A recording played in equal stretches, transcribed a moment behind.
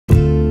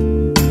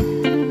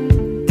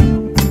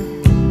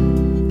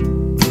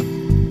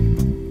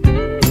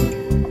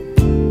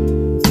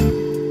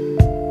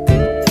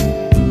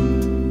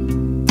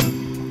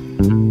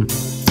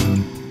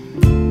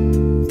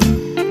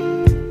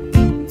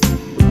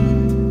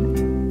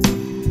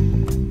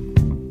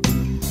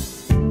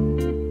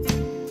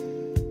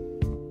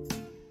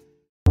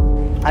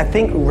I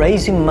think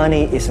raising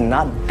money is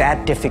not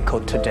that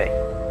difficult today.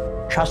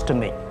 Trust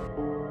me.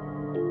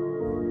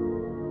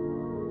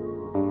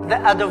 The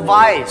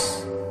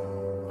advice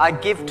I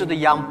give to the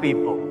young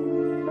people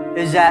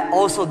is that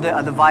also the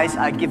advice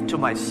I give to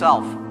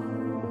myself,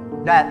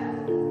 that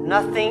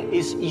nothing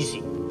is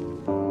easy.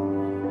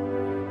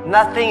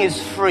 Nothing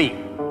is free.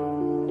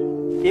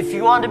 If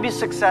you want to be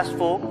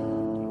successful,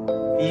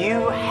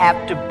 you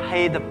have to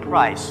pay the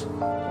price.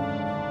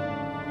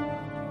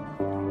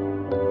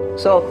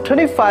 So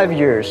 25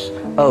 years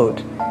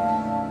old,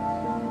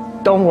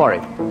 don't worry.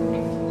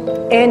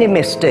 Any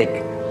mistake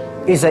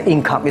is an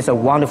income, is a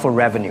wonderful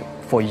revenue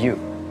for you.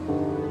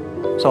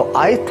 So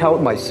I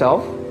told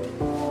myself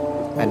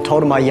and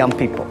told my young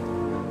people,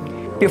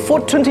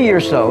 before 20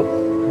 years old,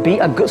 be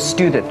a good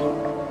student.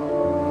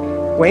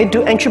 When you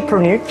do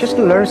entrepreneur, just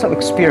learn some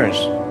experience.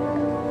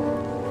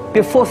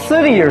 Before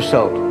 30 years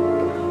old,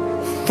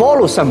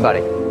 follow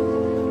somebody.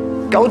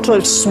 Go to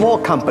a small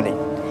company.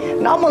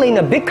 Normally in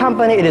a big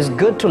company, it is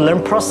good to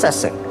learn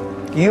processing.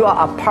 You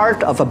are a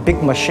part of a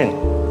big machine.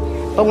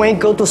 But when you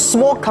go to a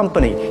small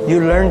company,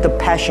 you learn the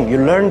passion, you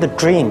learn the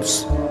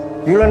dreams.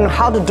 You learn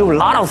how to do a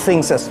lot of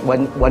things at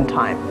one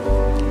time.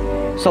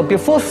 So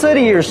before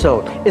 30 years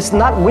old, it's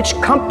not which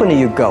company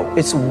you go,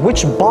 it's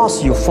which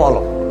boss you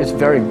follow. It's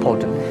very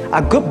important.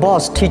 A good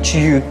boss teaches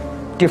you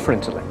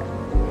differently.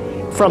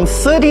 From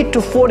 30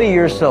 to 40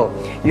 years old,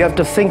 you have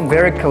to think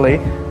very clearly,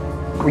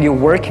 you're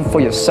working for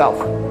yourself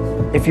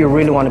if you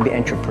really want to be an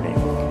entrepreneur.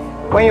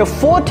 When you're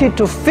 40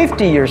 to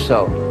 50 years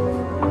old,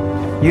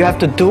 you have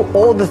to do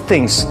all the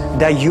things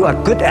that you are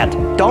good at.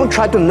 Don't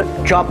try to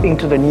jump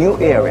into the new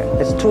area.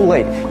 It's too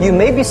late. You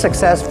may be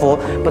successful,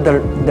 but the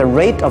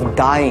rate of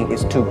dying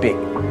is too big.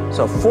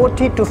 So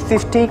 40 to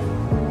 50,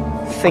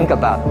 think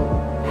about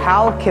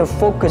how can you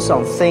focus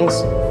on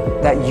things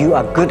that you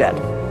are good at.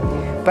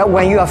 But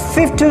when you are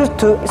 50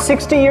 to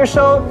 60 years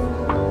old,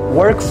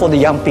 work for the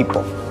young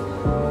people.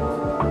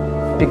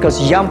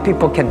 Because young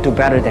people can do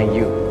better than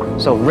you.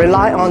 So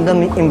rely on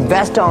them,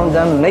 invest on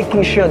them,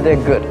 making sure they're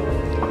good.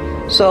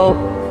 So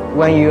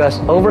when you are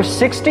over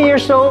 60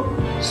 years old,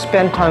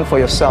 spend time for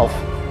yourself.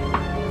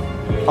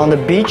 On the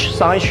beach,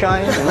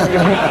 sunshine,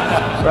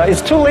 right?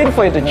 It's too late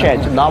for you to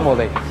change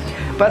normally.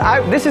 But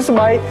this is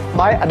my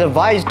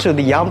advice to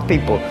the young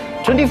people.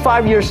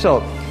 25 years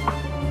old,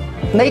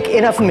 make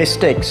enough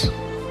mistakes.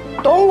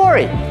 Don't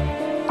worry.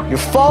 You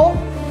fall,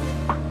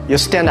 you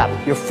stand up.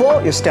 You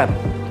fall, you stand up.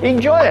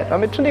 Enjoy it. I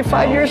mean,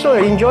 25 years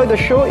old, enjoy the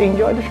show,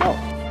 enjoy the show.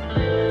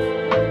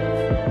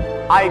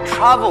 I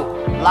traveled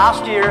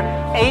last year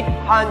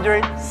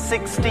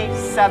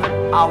 867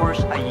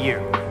 hours a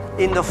year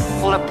in the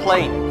full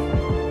plane.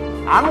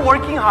 I'm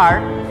working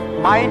hard,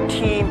 my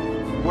team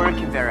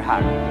working very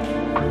hard.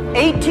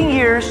 18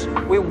 years,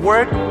 we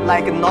work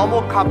like a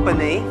normal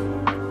company,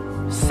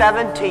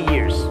 70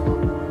 years.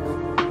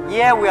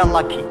 Yeah, we are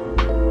lucky,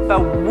 but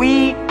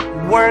we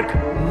work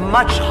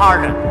much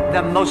harder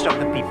than most of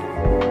the people.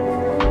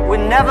 We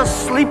never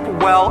sleep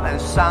well and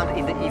sound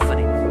in the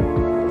evening.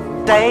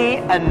 Day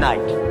and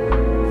night.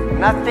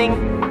 Nothing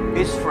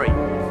is free.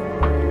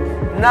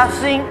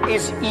 Nothing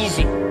is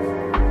easy.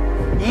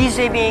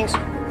 Easy means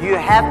you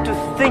have to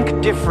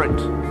think different.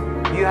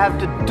 You have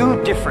to do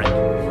different.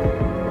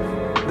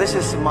 This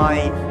is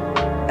my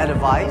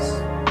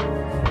advice,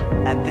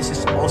 and this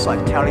is also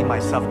I'm telling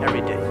myself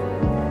every day.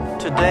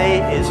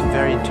 Today is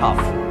very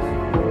tough.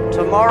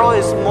 Tomorrow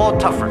is more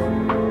tougher.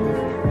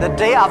 The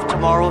day after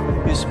tomorrow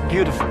is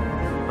beautiful,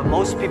 but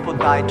most people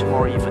die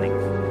tomorrow evening.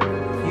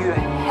 You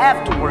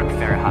have to work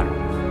very hard.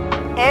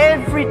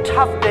 Every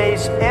tough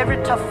days, every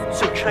tough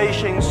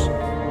situations,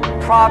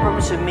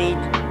 problems you meet,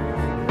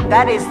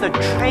 that is the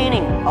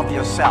training of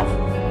yourself.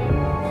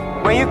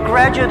 When you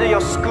graduate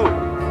your school,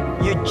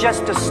 you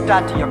just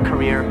start your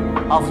career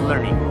of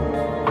learning.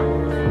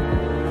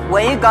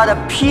 When you got a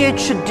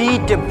PhD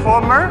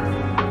diploma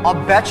or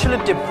bachelor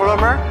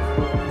diploma,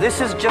 this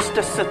is just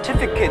a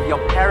certificate your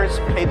parents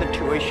paid the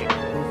tuition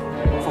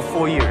for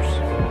 4 years.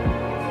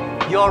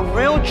 Your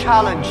real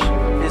challenge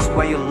is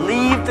when you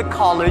leave the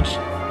college,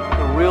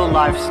 the real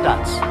life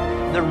starts.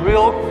 The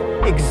real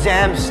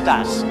exam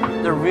starts.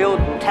 The real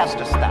test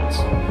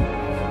starts.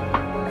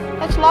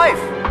 That's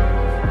life.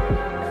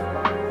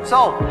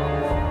 So,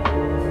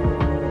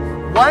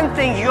 one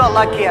thing you are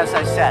lucky, as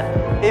I said,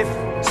 if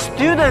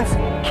students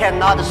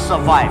cannot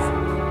survive,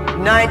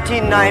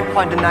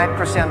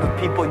 99.9% of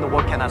people in the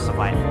world cannot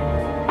survive.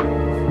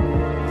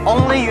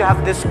 Only you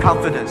have this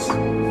confidence,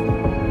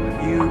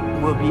 you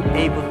will be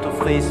able to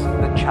face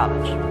the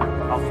challenge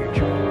of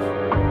future.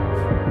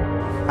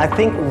 I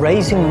think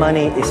raising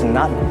money is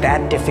not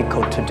that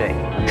difficult today.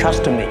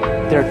 Trust me,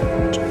 there's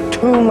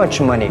too much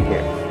money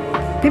here.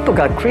 People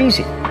got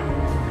crazy.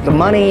 The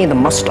money, the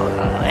mustard,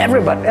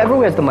 everybody,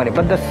 everywhere is the money.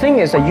 But the thing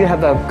is that you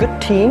have a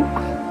good team,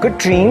 good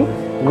dream,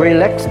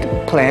 relaxed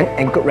plan,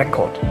 and good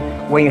record.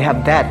 When you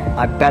have that,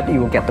 I bet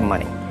you will get the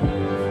money.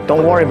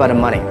 Don't worry about the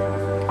money.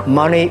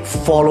 Money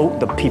follow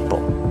the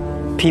people.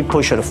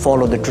 People should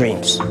follow the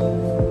dreams.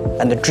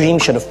 And the dream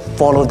should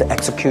follow the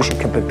execution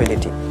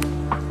capability.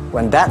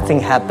 When that thing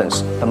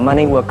happens, the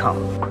money will come.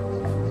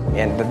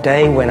 And the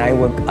day when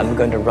I'm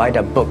going to write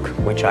a book,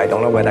 which I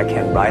don't know whether I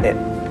can write it,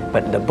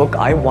 but the book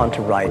I want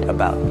to write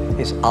about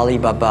is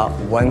Alibaba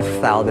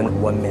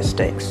 1001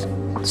 Mistakes.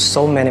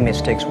 So many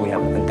mistakes we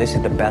have, and this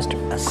is the best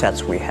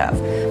assets we have.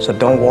 So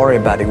don't worry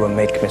about it, we'll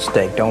make a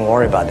mistake. Don't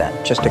worry about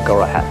that. Just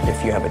go ahead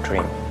if you have a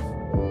dream.